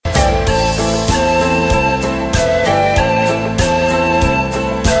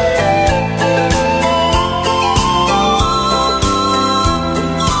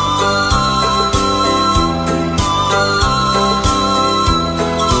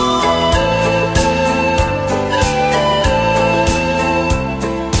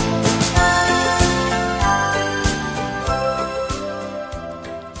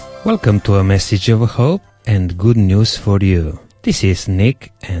Welcome to a message of hope and good news for you. This is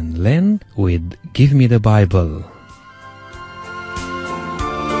Nick and Len with Give Me the Bible.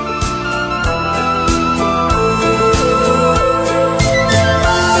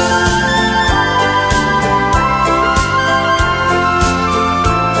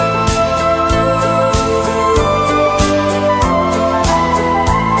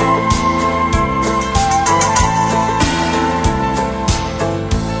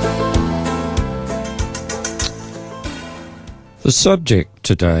 The subject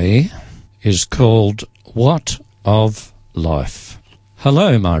today is called What of Life?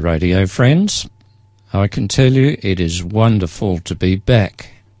 Hello, my radio friends. I can tell you it is wonderful to be back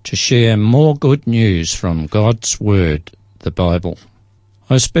to share more good news from God's Word, the Bible.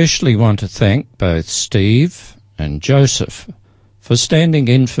 I especially want to thank both Steve and Joseph for standing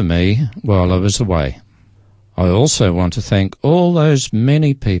in for me while I was away. I also want to thank all those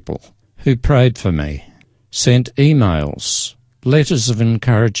many people who prayed for me, sent emails, letters of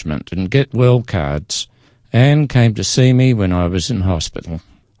encouragement and get well cards, and came to see me when I was in hospital.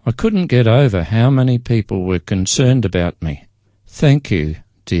 I couldn't get over how many people were concerned about me. Thank you,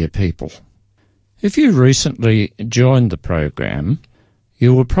 dear people. If you recently joined the program,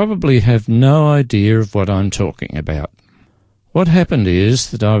 you will probably have no idea of what I'm talking about. What happened is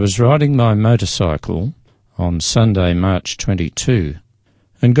that I was riding my motorcycle on Sunday, March 22,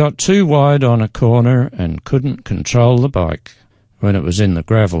 and got too wide on a corner and couldn't control the bike, when it was in the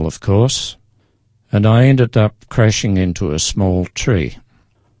gravel, of course, and I ended up crashing into a small tree.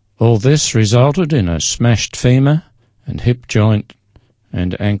 All this resulted in a smashed femur and hip joint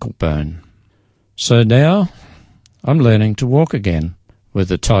and ankle bone. So now I'm learning to walk again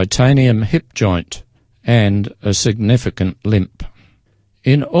with a titanium hip joint and a significant limp.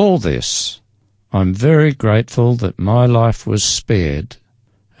 In all this, I'm very grateful that my life was spared,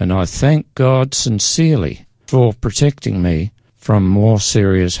 and I thank God sincerely for protecting me from more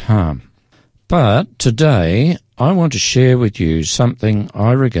serious harm. But today I want to share with you something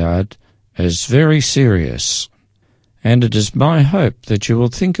I regard as very serious, and it is my hope that you will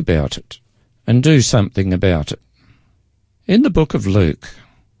think about it and do something about it. In the book of Luke,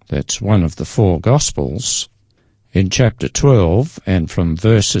 that's one of the four Gospels, in chapter 12 and from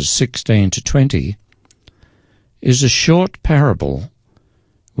verses 16 to 20, is a short parable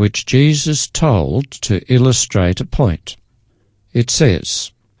which Jesus told to illustrate a point. It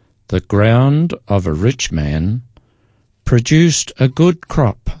says, "The ground of a rich man produced a good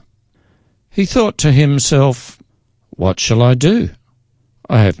crop. He thought to himself, 'What shall I do?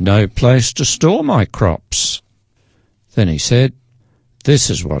 I have no place to store my crops.' Then he said, 'This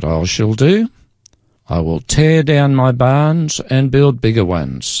is what I shall do. I will tear down my barns and build bigger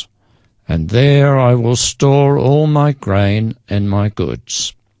ones, and there I will store all my grain and my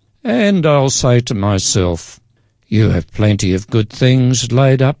goods. And I'll say to myself, you have plenty of good things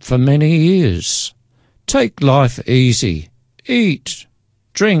laid up for many years. Take life easy, eat,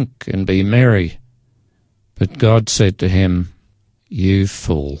 drink, and be merry.' But God said to him, 'You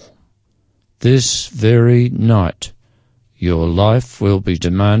fool, this very night your life will be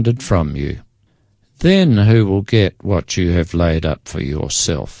demanded from you. Then who will get what you have laid up for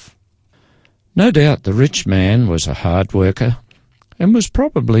yourself?' No doubt the rich man was a hard worker and was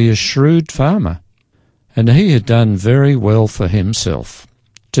probably a shrewd farmer, and he had done very well for himself,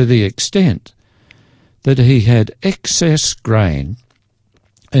 to the extent that he had excess grain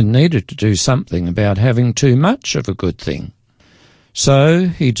and needed to do something about having too much of a good thing. So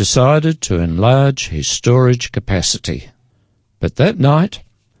he decided to enlarge his storage capacity. But that night,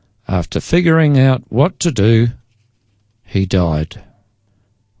 after figuring out what to do, he died.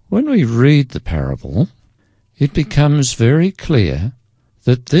 When we read the parable, it becomes very clear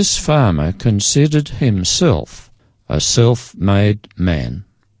that this farmer considered himself a self-made man.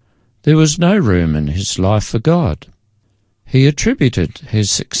 There was no room in his life for God. He attributed his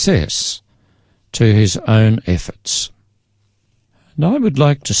success to his own efforts. And I would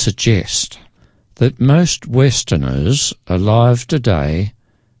like to suggest that most Westerners alive today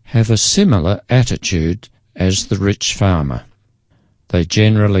have a similar attitude as the rich farmer. They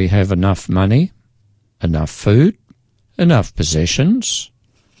generally have enough money, enough food, enough possessions,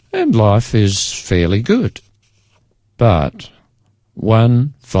 and life is fairly good. But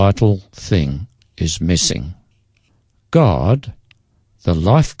one vital thing is missing. God, the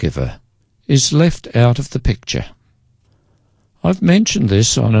life-giver, is left out of the picture. I've mentioned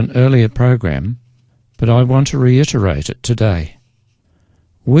this on an earlier program, but I want to reiterate it today.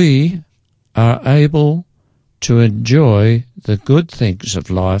 We are able to enjoy the good things of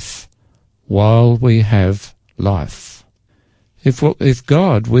life while we have life. If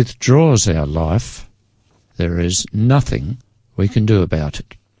God withdraws our life, there is nothing we can do about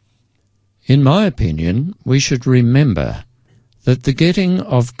it. In my opinion, we should remember that the getting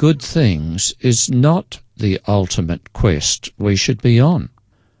of good things is not the ultimate quest we should be on.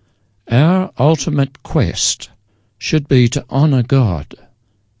 Our ultimate quest should be to honour God,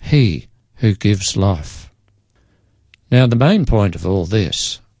 He who gives life. Now, the main point of all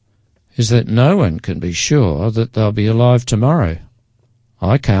this is that no one can be sure that they'll be alive tomorrow.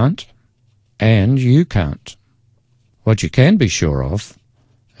 I can't, and you can't. What you can be sure of,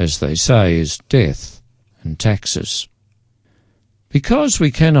 as they say, is death and taxes. Because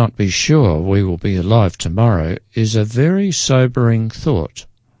we cannot be sure we will be alive tomorrow is a very sobering thought.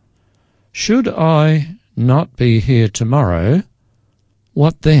 Should I not be here tomorrow,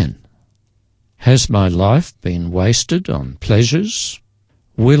 what then? Has my life been wasted on pleasures?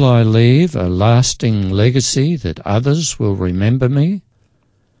 Will I leave a lasting legacy that others will remember me?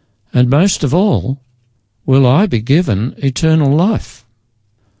 And most of all, will I be given eternal life?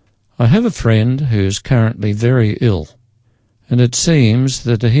 I have a friend who is currently very ill, and it seems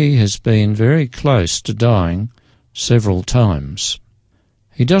that he has been very close to dying several times.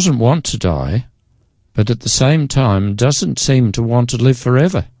 He doesn't want to die, but at the same time doesn't seem to want to live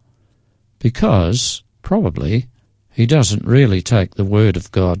forever, because, probably, he doesn't really take the Word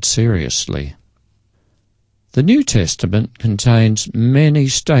of God seriously. The New Testament contains many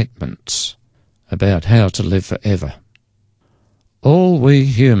statements about how to live forever. All we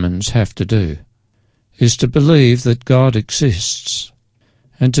humans have to do is to believe that God exists,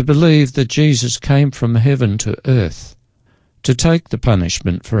 and to believe that Jesus came from heaven to earth to take the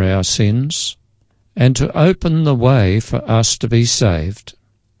punishment for our sins, and to open the way for us to be saved.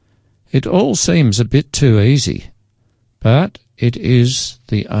 It all seems a bit too easy, but it is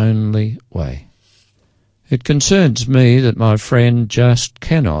the only way. It concerns me that my friend just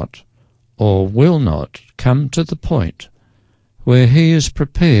cannot or will not come to the point where he is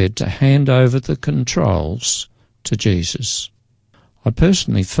prepared to hand over the controls to Jesus. I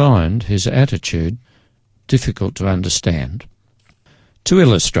personally find his attitude difficult to understand. To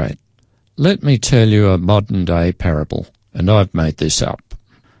illustrate, let me tell you a modern-day parable, and I've made this up.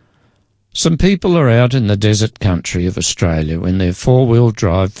 Some people are out in the desert country of Australia when their four-wheel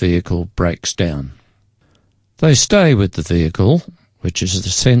drive vehicle breaks down. They stay with the vehicle, which is the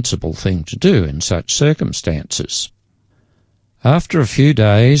sensible thing to do in such circumstances. After a few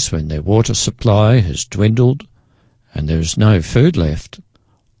days, when their water supply has dwindled and there is no food left,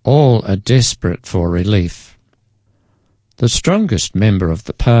 all are desperate for relief. The strongest member of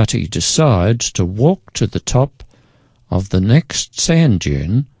the party decides to walk to the top of the next sand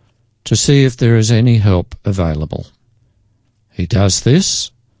dune to see if there is any help available. He does this,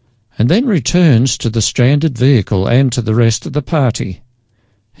 and then returns to the stranded vehicle and to the rest of the party.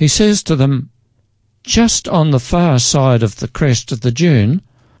 He says to them, "Just on the far side of the crest of the dune,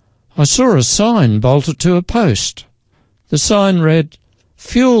 I saw a sign bolted to a post. The sign read,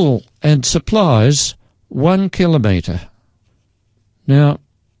 'Fuel and supplies, 1 kilometre.' Now,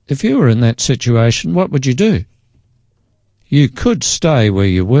 if you were in that situation, what would you do? You could stay where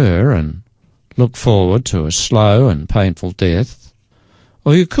you were and look forward to a slow and painful death,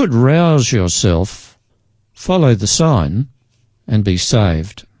 or you could rouse yourself, follow the sign, and be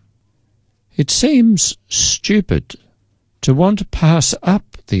saved. It seems stupid to want to pass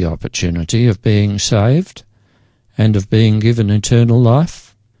up the opportunity of being saved and of being given eternal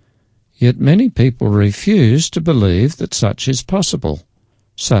life, yet many people refuse to believe that such is possible,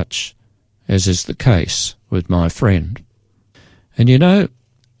 such as is the case with my friend. And you know,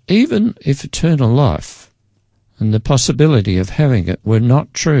 even if eternal life and the possibility of having it were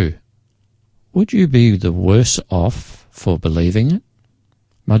not true, would you be the worse off for believing it?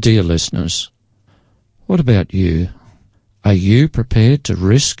 My dear listeners, what about you? Are you prepared to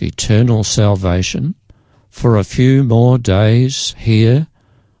risk eternal salvation for a few more days here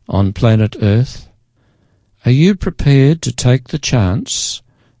on planet Earth? Are you prepared to take the chance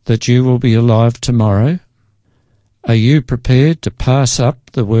that you will be alive tomorrow? Are you prepared to pass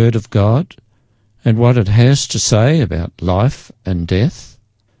up the Word of God and what it has to say about life and death?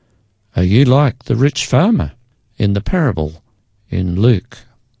 Are you like the rich farmer in the parable in Luke?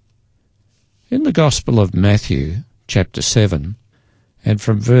 In the Gospel of Matthew, chapter 7, and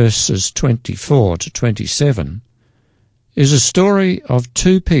from verses 24 to 27, is a story of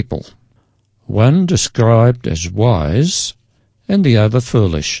two people, one described as wise and the other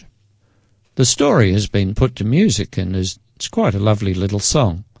foolish. The story has been put to music and it's quite a lovely little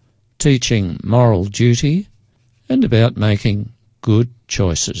song, teaching moral duty and about making good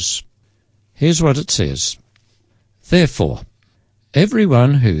choices. Here's what it says. "Therefore,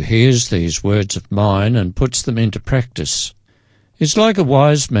 Everyone who hears these words of mine and puts them into practice is like a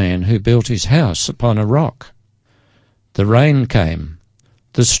wise man who built his house upon a rock. The rain came,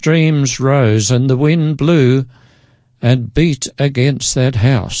 the streams rose, and the wind blew and beat against that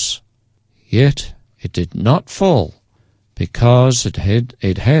house. Yet it did not fall, because it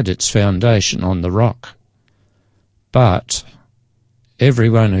had its foundation on the rock. But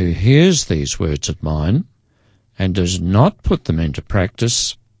everyone who hears these words of mine and does not put them into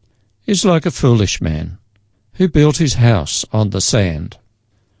practice is like a foolish man who built his house on the sand.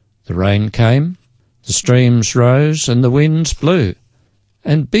 The rain came, the streams rose, and the winds blew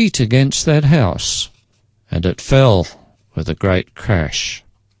and beat against that house, and it fell with a great crash.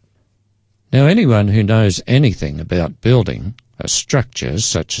 Now, anyone who knows anything about building a structure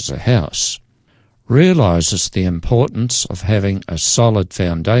such as a house realizes the importance of having a solid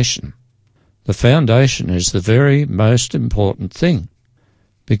foundation. The foundation is the very most important thing,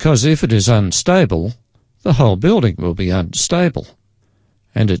 because if it is unstable, the whole building will be unstable.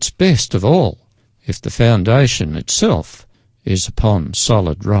 And it's best of all if the foundation itself is upon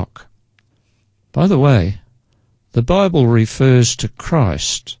solid rock. By the way, the Bible refers to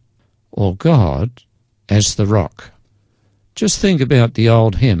Christ, or God, as the rock. Just think about the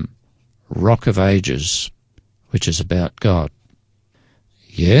old hymn, Rock of Ages, which is about God.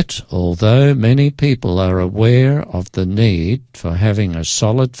 Yet, although many people are aware of the need for having a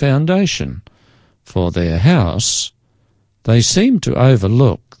solid foundation for their house, they seem to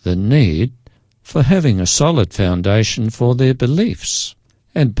overlook the need for having a solid foundation for their beliefs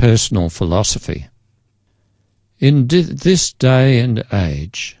and personal philosophy. In this day and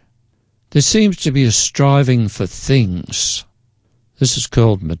age, there seems to be a striving for things. This is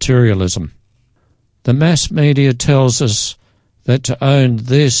called materialism. The mass media tells us that to own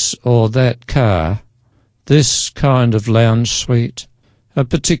this or that car, this kind of lounge suite, a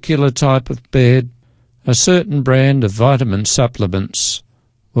particular type of bed, a certain brand of vitamin supplements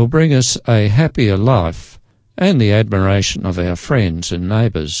will bring us a happier life and the admiration of our friends and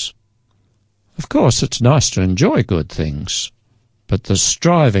neighbours. Of course, it's nice to enjoy good things, but the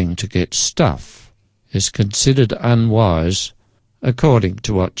striving to get stuff is considered unwise according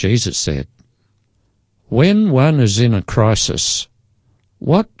to what Jesus said. When one is in a crisis,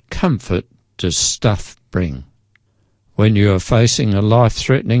 what comfort does stuff bring? When you are facing a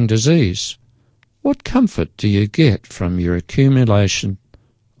life-threatening disease, what comfort do you get from your accumulation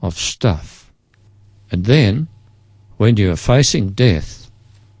of stuff? And then, when you are facing death,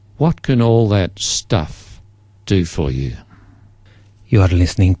 what can all that stuff do for you? You are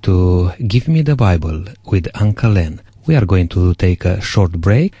listening to Give Me the Bible with Uncle Len. We are going to take a short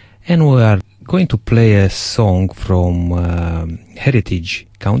break, and we are going to play a song from Heritage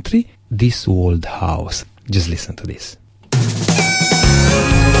Country, This Old House. Just listen to this.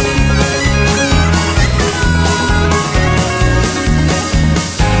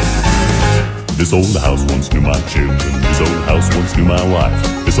 This old house once knew my children. This old house once knew my wife.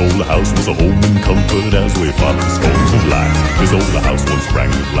 This old house was a home and comfort as we fought the storms of life. This old house once rang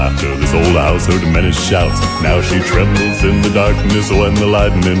with laughter. This old house heard many shouts. Now she trembles in the darkness when the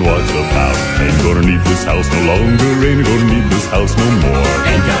lightning walks about. Ain't gonna need this house no longer. Ain't gonna need this house no more.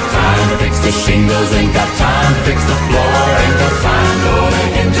 Ain't got time to fix the shingles. Ain't got time to fix the floor. Ain't got time to roll the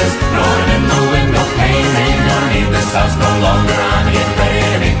hinges, nor in the window panes. Ain't gonna need this house no longer. I'm getting ready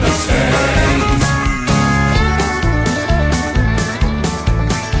to meet the saints.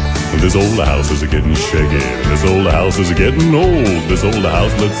 This old house is a-getting shaky. This old house is a-getting old. This old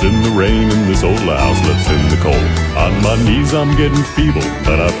house lets in the rain, and this old house lets in the cold. On my knees I'm getting feeble,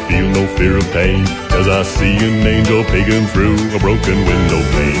 but I feel no fear of pain, 'cause I see an angel peeking through a broken window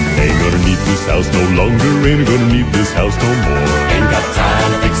pane. Ain't gonna need this house no longer. Ain't gonna need this house no more. Ain't got time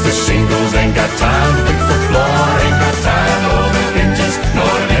to fix the shingles. Ain't got time to fix the floor. Ain't got time to roll the hinges,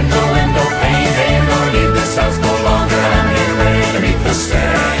 nor to mend the window panes. Ain't gonna need this house no longer. I'm getting ready to meet the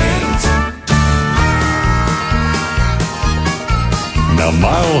saints. Now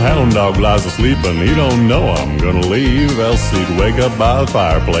my old hound dog lies asleep and he don't know I'm gonna leave, else he'd wake up by the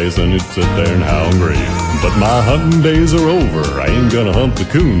fireplace and he'd sit there and howl and grieve. But my hunting days are over, I ain't gonna hunt the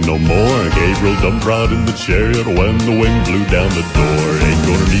coon no more. Gabriel dumped right in the chariot when the wind blew down the door. Ain't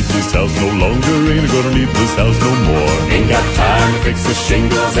gonna need this house no longer, ain't gonna need this house no more. Ain't got time to fix the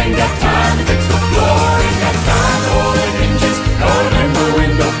shingles, ain't got time to fix the floor. Ain't got time to hold the hinges, nor in the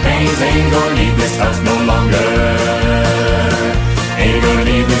window panes. Ain't gonna need this house no longer. Ain't gonna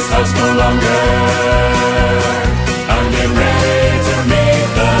need this house no longer. I'm getting ready to meet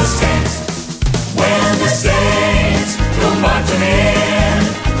the saints. When the saints go marching in,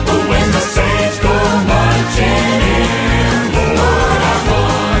 oh, when the saints go marching in, Lord,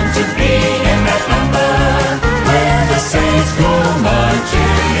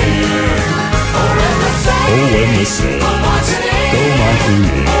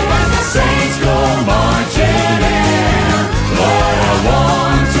 singing. Oh, when the saints go marching in, Lord, I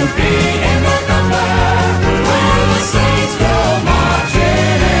want to be in that number. When the saints go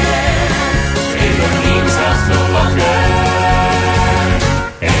marching in, Abraham's house no longer.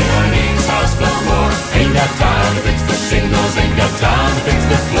 Abraham's house no more. Ain't got time to fix the shingles, ain't got time to fix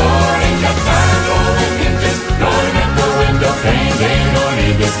the floor, ain't got time to roll the hinges, nor to mend the window panes. Ain't gonna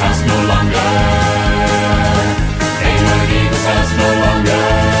need this house no longer. Ain't gonna need this house no longer.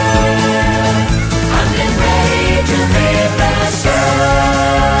 I'm getting ready to make the service.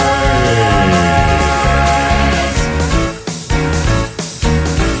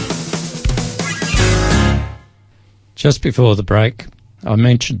 Just before the break, I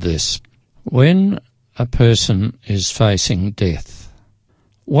mentioned this. When a person is facing death,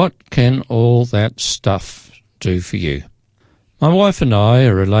 what can all that stuff do for you? My wife and I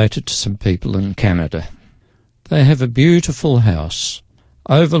are related to some people in Canada. They have a beautiful house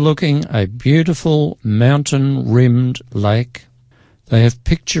overlooking a beautiful mountain-rimmed lake. They have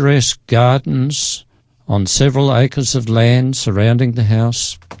picturesque gardens on several acres of land surrounding the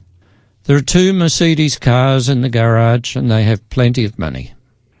house. There are 2 Mercedes cars in the garage and they have plenty of money.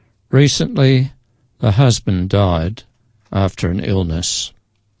 Recently, the husband died after an illness.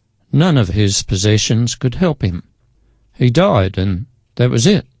 None of his possessions could help him. He died and that was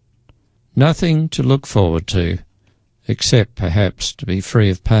it. Nothing to look forward to, except perhaps to be free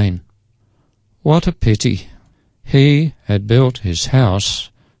of pain. What a pity. He had built his house,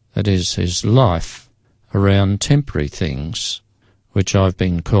 that is his life, around temporary things, which I've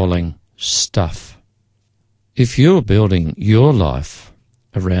been calling stuff. If you're building your life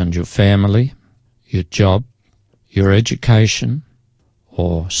around your family, your job, your education,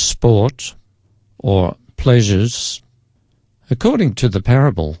 or sport, or pleasures, according to the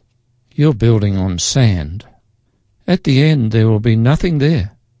parable, you're building on sand. At the end there will be nothing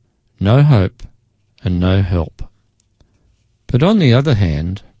there, no hope and no help. But on the other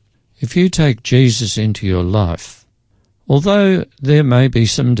hand, if you take Jesus into your life, although there may be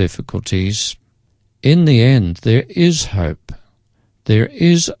some difficulties, in the end there is hope. There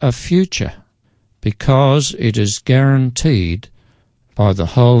is a future, because it is guaranteed by the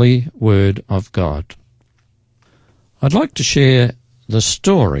holy Word of God. I'd like to share the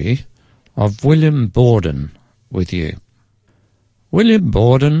story of William Borden with you. William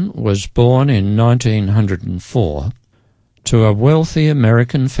Borden was born in 1904 to a wealthy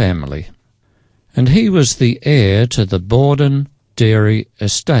American family, and he was the heir to the Borden Dairy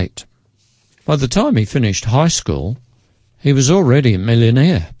Estate. By the time he finished high school, he was already a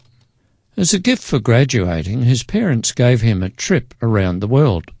millionaire. As a gift for graduating, his parents gave him a trip around the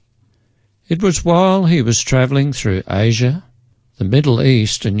world. It was while he was travelling through Asia, the Middle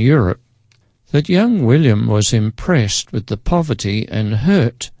East and Europe that young William was impressed with the poverty and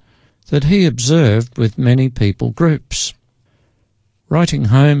hurt that he observed with many people groups. Writing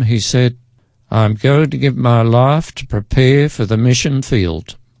home, he said, "I'm going to give my life to prepare for the mission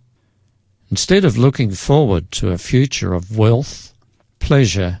field." Instead of looking forward to a future of wealth,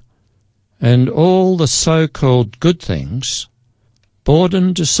 pleasure, and all the so-called good things,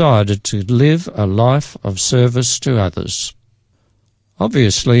 Borden decided to live a life of service to others.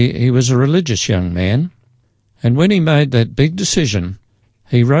 Obviously, he was a religious young man, and when he made that big decision,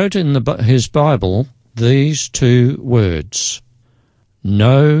 he wrote in his Bible these 2 words,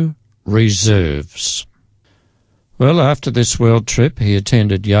 "No reserves." Well, after this world trip, he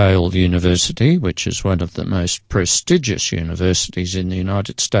attended Yale University, which is one of the most prestigious universities in the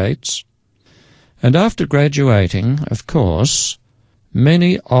United States. And after graduating, of course,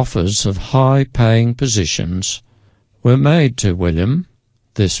 many offers of high-paying positions were made to William,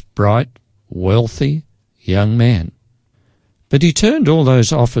 this bright, wealthy young man. But he turned all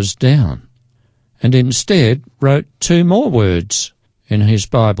those offers down and instead wrote 2 more words in his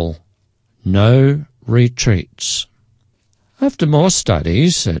Bible, "No retreats." After more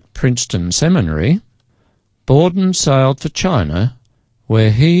studies at Princeton Seminary, Borden sailed for China,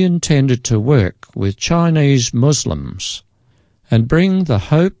 where he intended to work with Chinese Muslims and bring the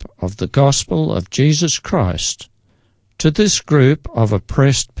hope of the gospel of Jesus Christ to this group of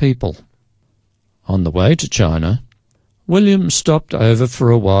oppressed people. On the way to China, William stopped over for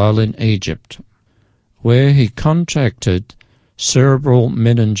a while in Egypt, where he contracted cerebral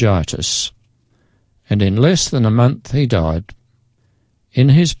meningitis, and in less than a month he died. In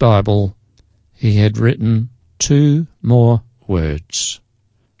his Bible, he had written 2 more words,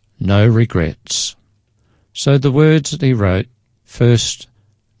 "No regrets." So the words that he wrote, first,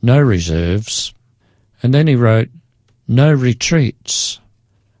 "No reserves," and then he wrote, "No retreats,"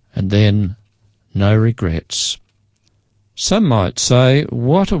 and then, "No regrets." Some might say,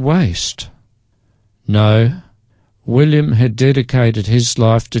 what a waste. No, William had dedicated his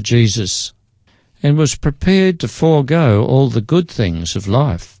life to Jesus and was prepared to forego all the good things of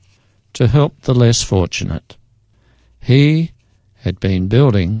life to help the less fortunate. He had been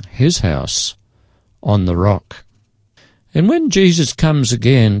building his house on the rock. And when Jesus comes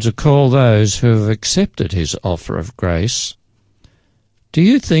again to call those who have accepted his offer of grace, do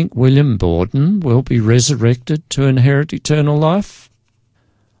you think William Borden will be resurrected to inherit eternal life?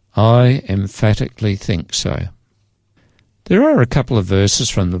 I emphatically think so. There are a couple of verses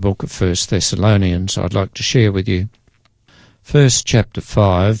from the book of 1 Thessalonians I'd like to share with you. First chapter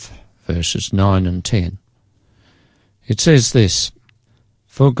 5, verses 9 and 10. It says this,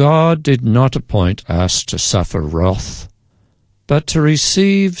 "For God did not appoint us to suffer wrath, but to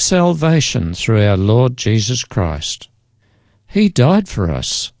receive salvation through our Lord Jesus Christ. He died for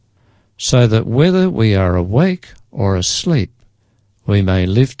us, so that whether we are awake or asleep, we may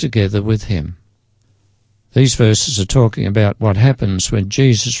live together with him." These verses are talking about what happens when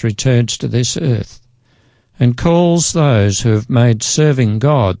Jesus returns to this earth and calls those who have made serving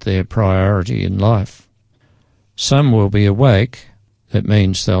God their priority in life. Some will be awake, that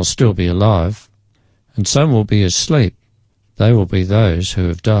means they'll still be alive, and some will be asleep, they will be those who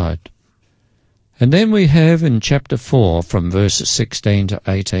have died. And then we have in chapter 4 from verses 16 to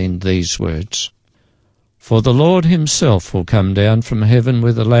 18 these words, "For the Lord himself will come down from heaven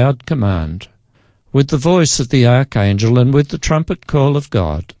with a loud command, with the voice of the archangel and with the trumpet call of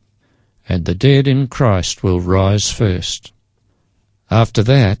God, and the dead in Christ will rise first. After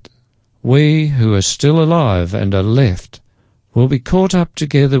that, we who are still alive and are left will be caught up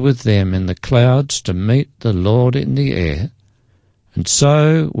together with them in the clouds to meet the Lord in the air, and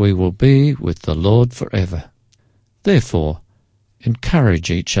so we will be with the Lord forever. Therefore, encourage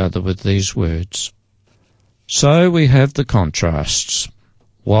each other with these words." So we have the contrasts.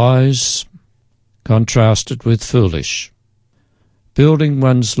 Wise contrasted with foolish. Building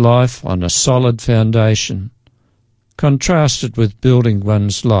one's life on a solid foundation contrasted with building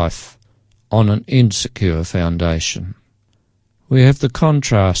one's life on an insecure foundation. We have the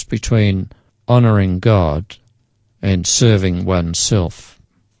contrast between honouring God and serving oneself.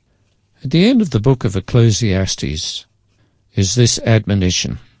 At the end of the book of Ecclesiastes is this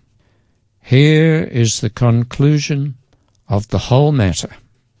admonition. Here is the conclusion of the whole matter.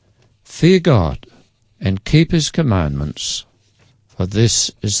 Fear God and keep his commandments, for this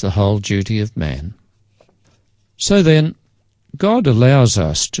is the whole duty of man. So then, God allows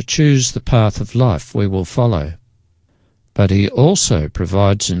us to choose the path of life we will follow, but he also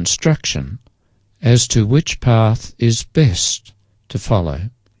provides instruction as to which path is best to follow.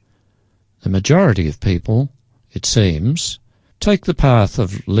 The majority of people, it seems, take the path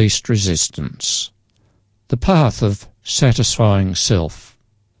of least resistance, the path of satisfying self.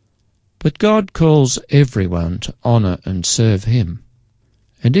 But God calls everyone to honour and serve him,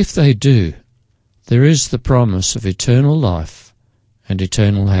 and if they do, there is the promise of eternal life and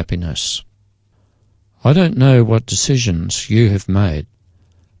eternal happiness. I don't know what decisions you have made,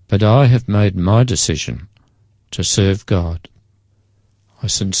 but I have made my decision to serve God. I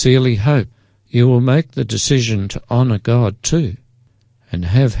sincerely hope you will make the decision to honour God too, and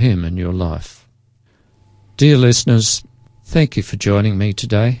have him in your life. Dear listeners, thank you for joining me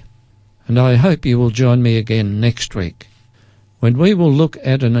today, and I hope you will join me again next week, when we will look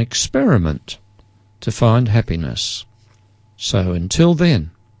at an experiment to find happiness. So until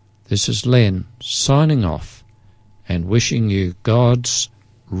then, this is Len signing off and wishing you God's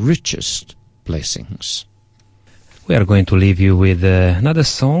richest blessings. We are going to leave you with another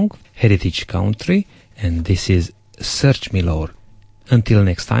song, Heritage Country, and this is Search Me, Lord. Until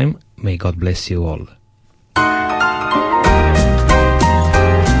next time, may God bless you all.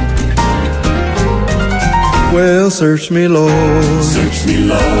 Well, search me, Lord. Search me,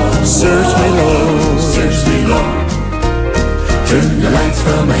 Lord. Search me, Lord. Search me, Lord. Turn the lights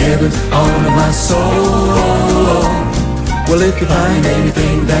from heaven on my soul. Well, if you find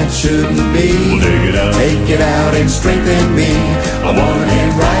anything that shouldn't be, dig it out. take it out and strengthen me. I want to be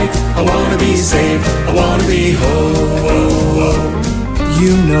right, I want to be saved, I want to be whole.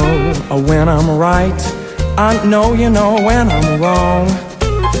 You know when I'm right, I know you know when I'm wrong.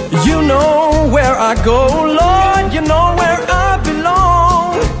 You know where I go, Lord, you know where I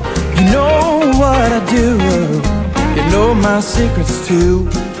belong. You know what I do, you know my secrets too.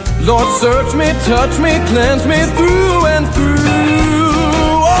 Lord, search me, touch me, cleanse me through and through.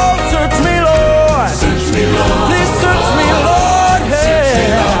 Oh, search me, Lord. Search me, Lord. Please search me, Lord.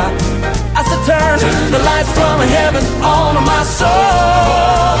 Hey, I said turn the lights from heaven on my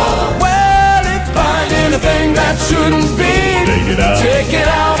soul. Well, if find anything that shouldn't be,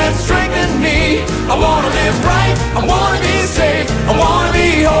 I wanna be saved, I wanna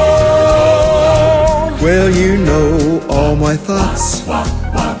be whole. Well, you know all my thoughts,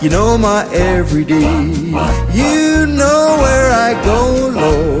 you know my every deed. You know where I go,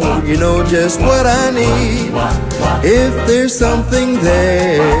 Lord, you know just what I need. If there's something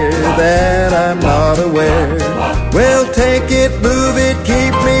there that I'm not aware, well, take it, move it,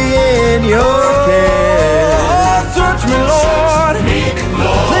 keep me in your care. Oh, search me, Lord,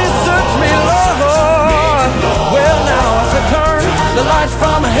 please search me, Lord. Well, now as I turn the lights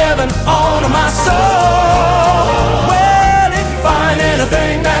from heaven on my soul, well, if you find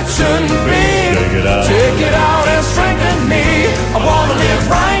anything that shouldn't be, take it out and strengthen me. I wanna live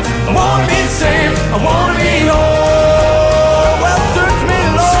right, I wanna be saved, I wanna be whole. Well, search me,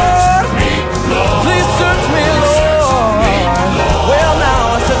 Lord, please search me, Lord. Well,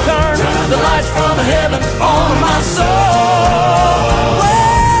 now as I turn the lights from heaven on my soul,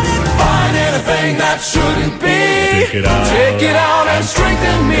 well, if you find anything that shouldn't be, take it out and strengthen